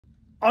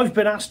I've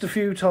been asked a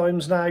few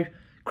times now,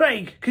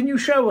 Craig, can you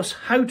show us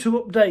how to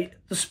update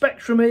the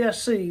Spektrum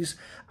ESCs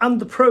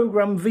and the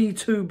Program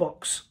V2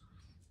 box?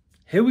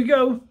 Here we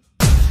go.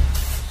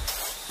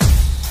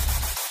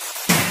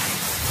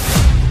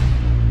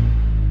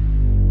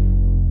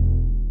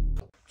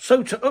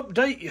 So to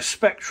update your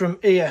Spektrum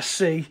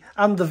ESC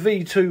and the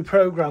V2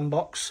 program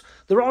box,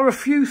 there are a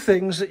few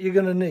things that you're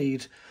going to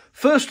need.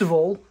 First of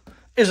all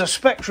is a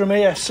Spektrum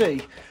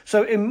ESC.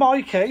 So in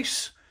my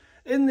case,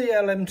 in the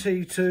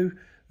LMT2,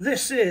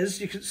 this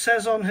is, it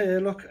says on here,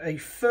 look, a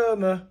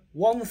firmware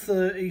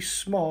 130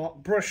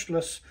 smart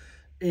brushless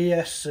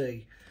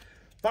ESC.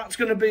 That's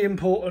going to be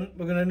important.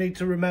 We're going to need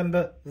to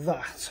remember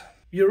that.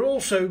 You're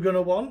also going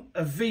to want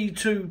a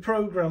V2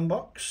 program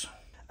box,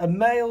 a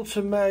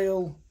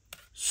male-to-male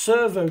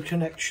servo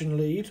connection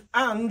lead,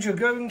 and you're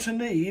going to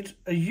need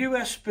a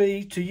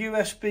USB to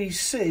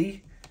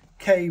USB-C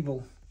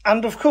cable.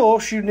 And of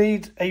course you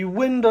need a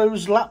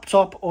Windows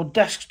laptop or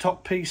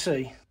desktop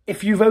PC.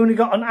 If you've only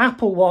got an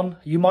Apple one,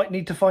 you might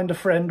need to find a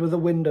friend with a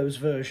Windows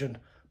version.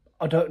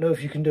 I don't know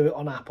if you can do it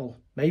on Apple.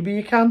 Maybe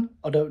you can,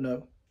 I don't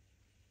know.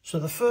 So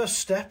the first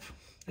step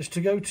is to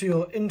go to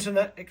your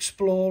Internet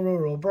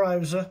Explorer or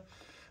browser,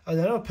 and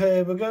then up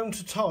here we're going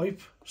to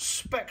type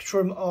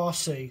Spektrum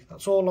RC.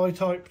 That's all I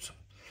typed.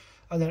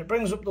 And then it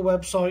brings up the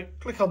website,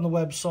 click on the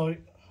website.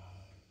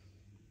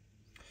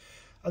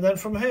 And then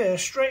from here,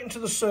 straight into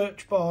the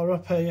search bar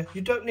up here.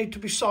 You don't need to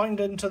be signed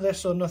into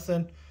this or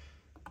nothing.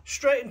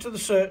 Straight into the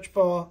search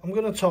bar, I'm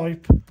going to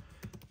type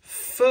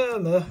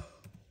firmware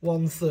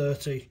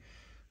 130,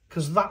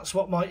 because that's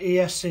what my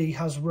ESC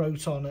has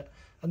wrote on it.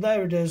 And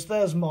there it is,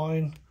 there's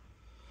mine.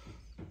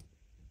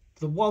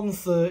 The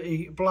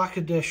 130 Black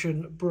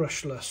Edition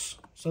brushless.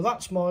 So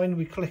that's mine,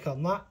 we click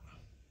on that.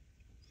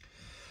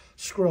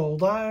 Scroll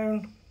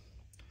down,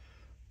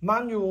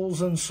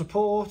 manuals and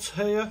support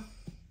here,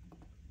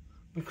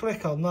 we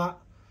click on that,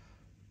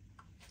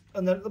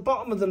 and then at the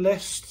bottom of the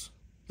list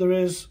there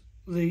is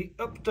the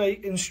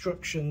update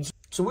instructions.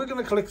 So we're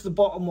going to click the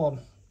bottom one,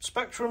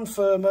 Spektrum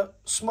firmware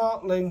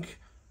Smart Link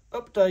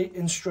update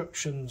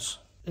instructions.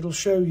 It'll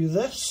show you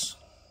this,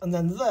 and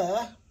then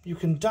there you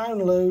can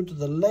download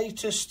the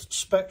latest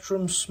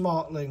Spektrum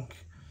Smart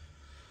Link,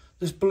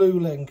 this blue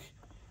link.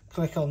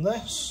 Click on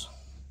this,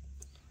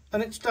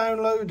 and it's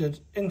downloaded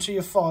into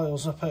your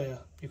files up here.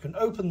 You can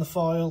open the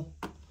file,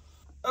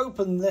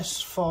 open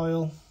this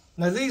file.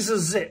 Now these are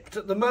zipped.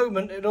 At the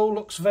moment it all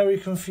looks very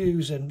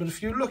confusing, but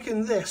if you look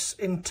in this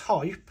in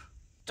type,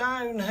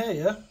 down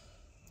here,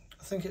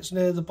 I think it's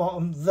near the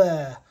bottom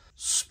there,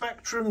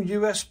 Spektrum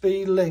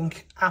USB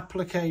link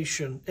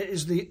application. It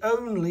is the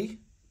only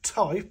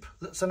type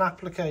that's an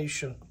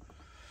application.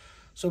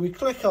 So we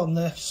click on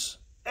this,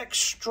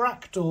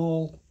 extract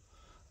all.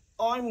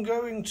 I'm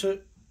going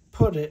to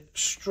put it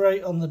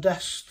straight on the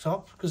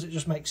desktop because it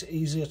just makes it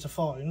easier to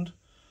find,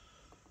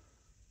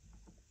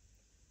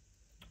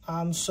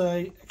 and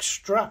say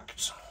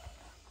extract.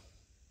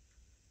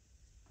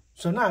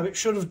 So now it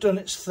should have done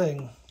its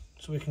thing,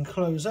 so we can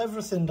close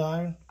everything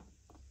down.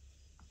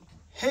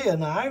 Here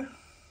now,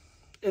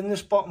 in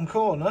this bottom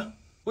corner,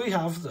 we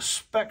have the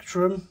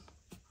Spektrum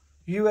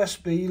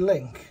USB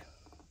link.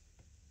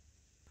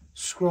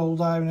 Scroll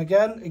down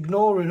again,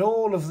 ignoring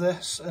all of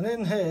this, and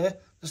in here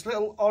this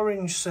little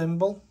orange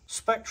symbol,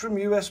 Spektrum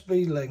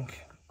USB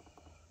link.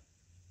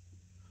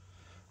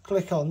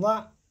 Click on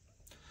that.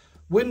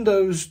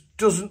 Windows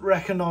doesn't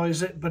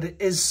recognise it, but it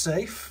is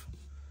safe.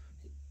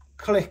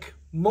 Click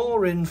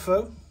more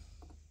info.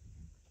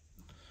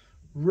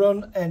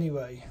 Run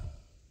anyway.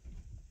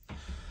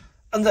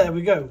 And there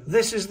we go.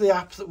 This is the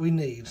app that we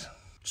need.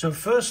 So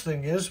first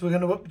thing is we're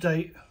going to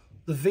update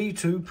the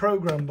V2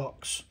 program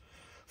box.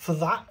 For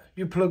that,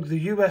 you plug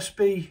the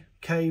USB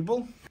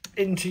cable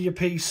into your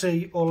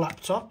PC or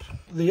laptop.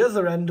 The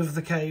other end of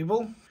the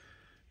cable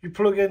you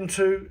plug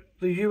into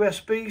the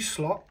USB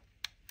slot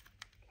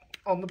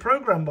on the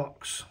program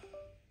box,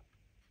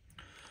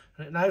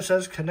 and it now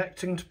says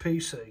connecting to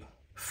PC.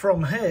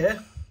 From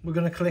here we're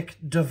going to click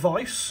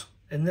device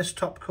in this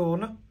top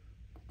corner,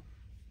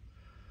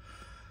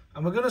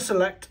 and we're going to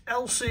select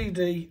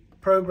LCD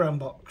program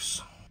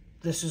box.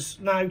 This is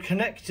now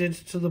connected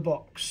to the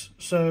box,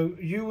 so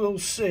you will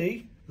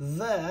see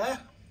there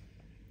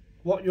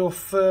what your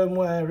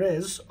firmware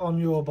is on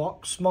your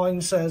box.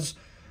 Mine says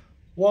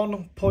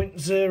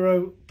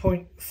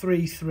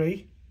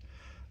 1.0.33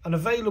 and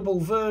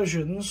available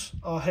versions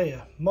are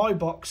here. My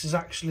box is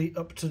actually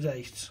up to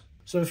date.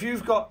 So if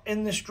you've got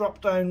in this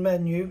drop down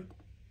menu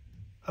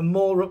a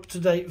more up to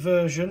date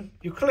version,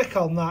 you click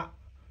on that,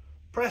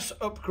 press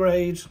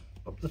upgrade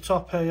up the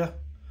top here,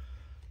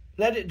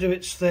 let it do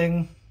its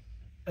thing,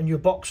 and your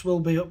box will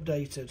be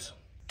updated.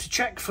 To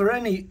check for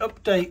any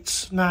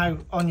updates now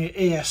on your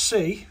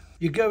ESC,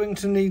 you're going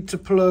to need to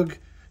plug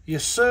your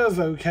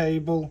servo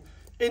cable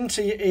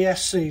into your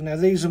ESC. Now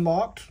these are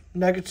marked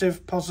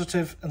negative,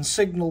 positive and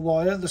signal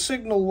wire. The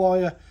signal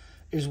wire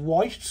is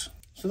white,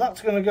 so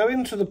that's going to go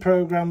into the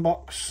program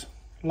box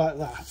like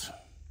that.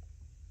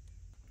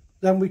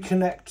 Then we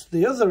connect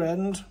the other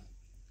end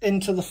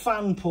into the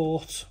fan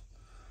port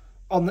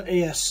on the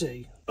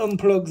ESC.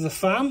 Unplug the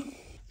fan.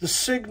 The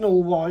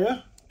signal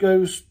wire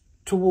goes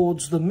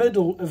towards the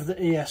middle of the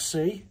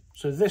ESC.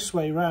 So this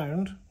way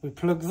round, we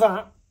plug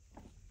that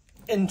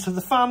into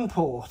the fan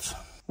port.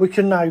 We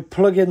can now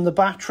plug in the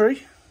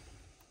battery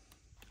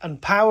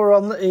and power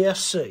on the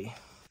ESC.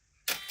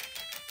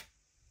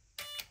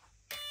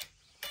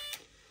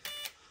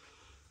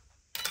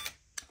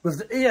 With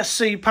the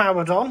ESC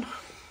powered on,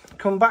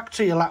 come back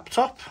to your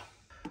laptop,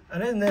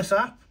 and in this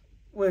app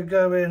we're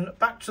going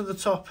back to the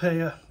top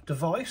here,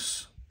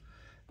 device,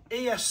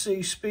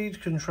 ESC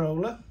speed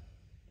controller.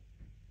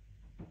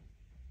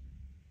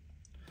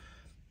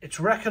 It's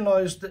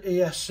recognised the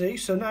ESC,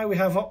 so now we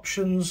have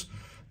options,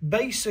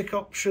 basic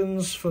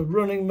options for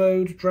running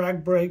mode,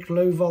 drag brake,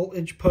 low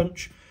voltage,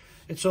 punch.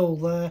 It's all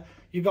there.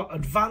 You've got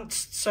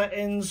advanced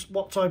settings,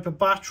 what type of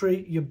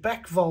battery, your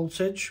BEC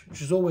voltage,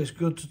 which is always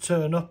good to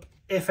turn up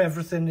if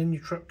everything in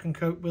your truck can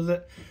cope with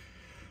it.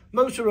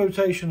 Motor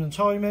rotation and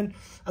timing,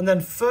 and then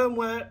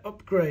firmware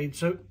upgrade.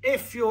 So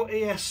if your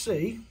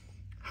ESC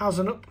has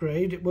an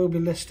upgrade, it will be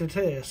listed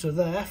here. So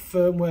there,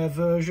 firmware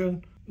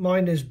version.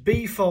 Mine is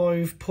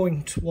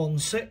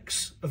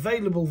B5.16,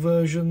 available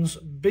versions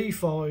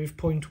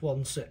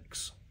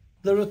B5.16.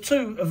 There are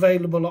two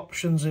available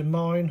options in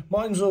mine.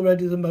 Mine's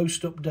already the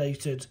most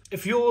updated.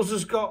 If yours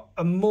has got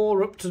a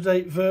more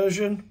up-to-date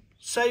version,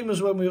 same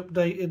as when we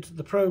updated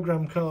the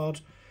program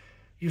card,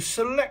 you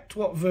select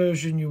what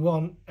version you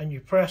want and you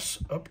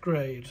press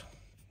upgrade.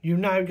 You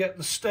now get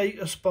the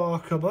status bar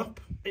come up.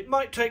 It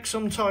might take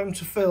some time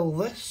to fill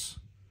this.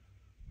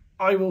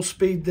 I will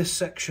speed this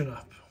section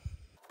up.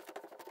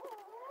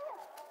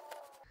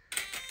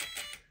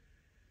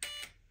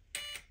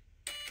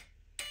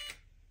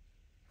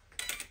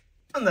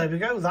 And there we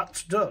go,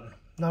 that's done.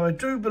 Now I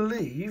do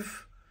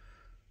believe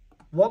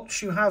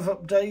once you have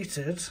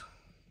updated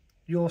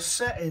your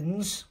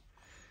settings,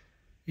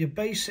 your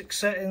basic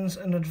settings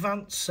and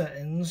advanced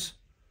settings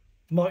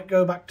might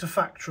go back to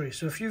factory.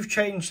 So if you've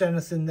changed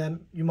anything,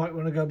 then you might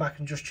want to go back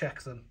and just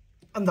check them.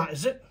 And that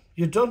is it,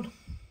 you're done.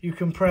 You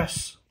can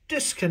press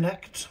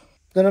disconnect.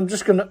 Then I'm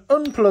just going to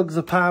unplug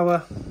the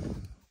power,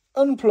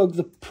 unplug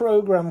the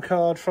program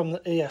card from the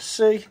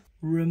ESC.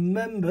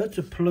 Remember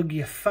to plug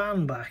your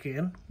fan back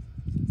in.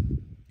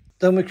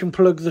 Then we can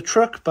plug the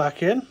truck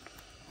back in,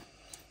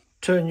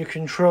 turn your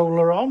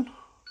controller on,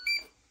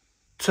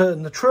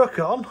 turn the truck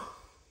on,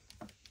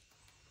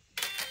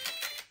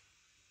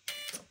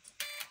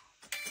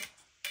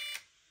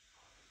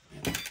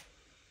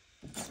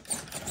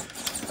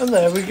 and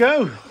there we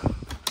go.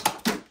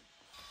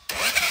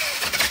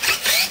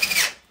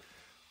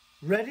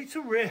 Ready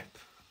to rip.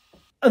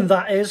 And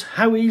that is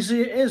how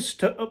easy it is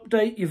to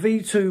update your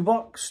V2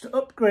 box, to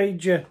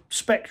upgrade your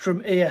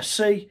Spektrum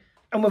ESC.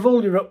 And with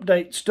all your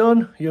updates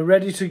done, you're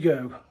ready to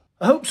go.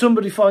 I hope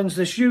somebody finds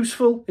this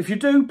useful. If you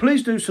do,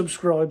 please do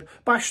subscribe,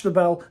 bash the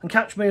bell and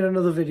catch me in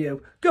another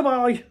video.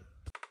 Goodbye!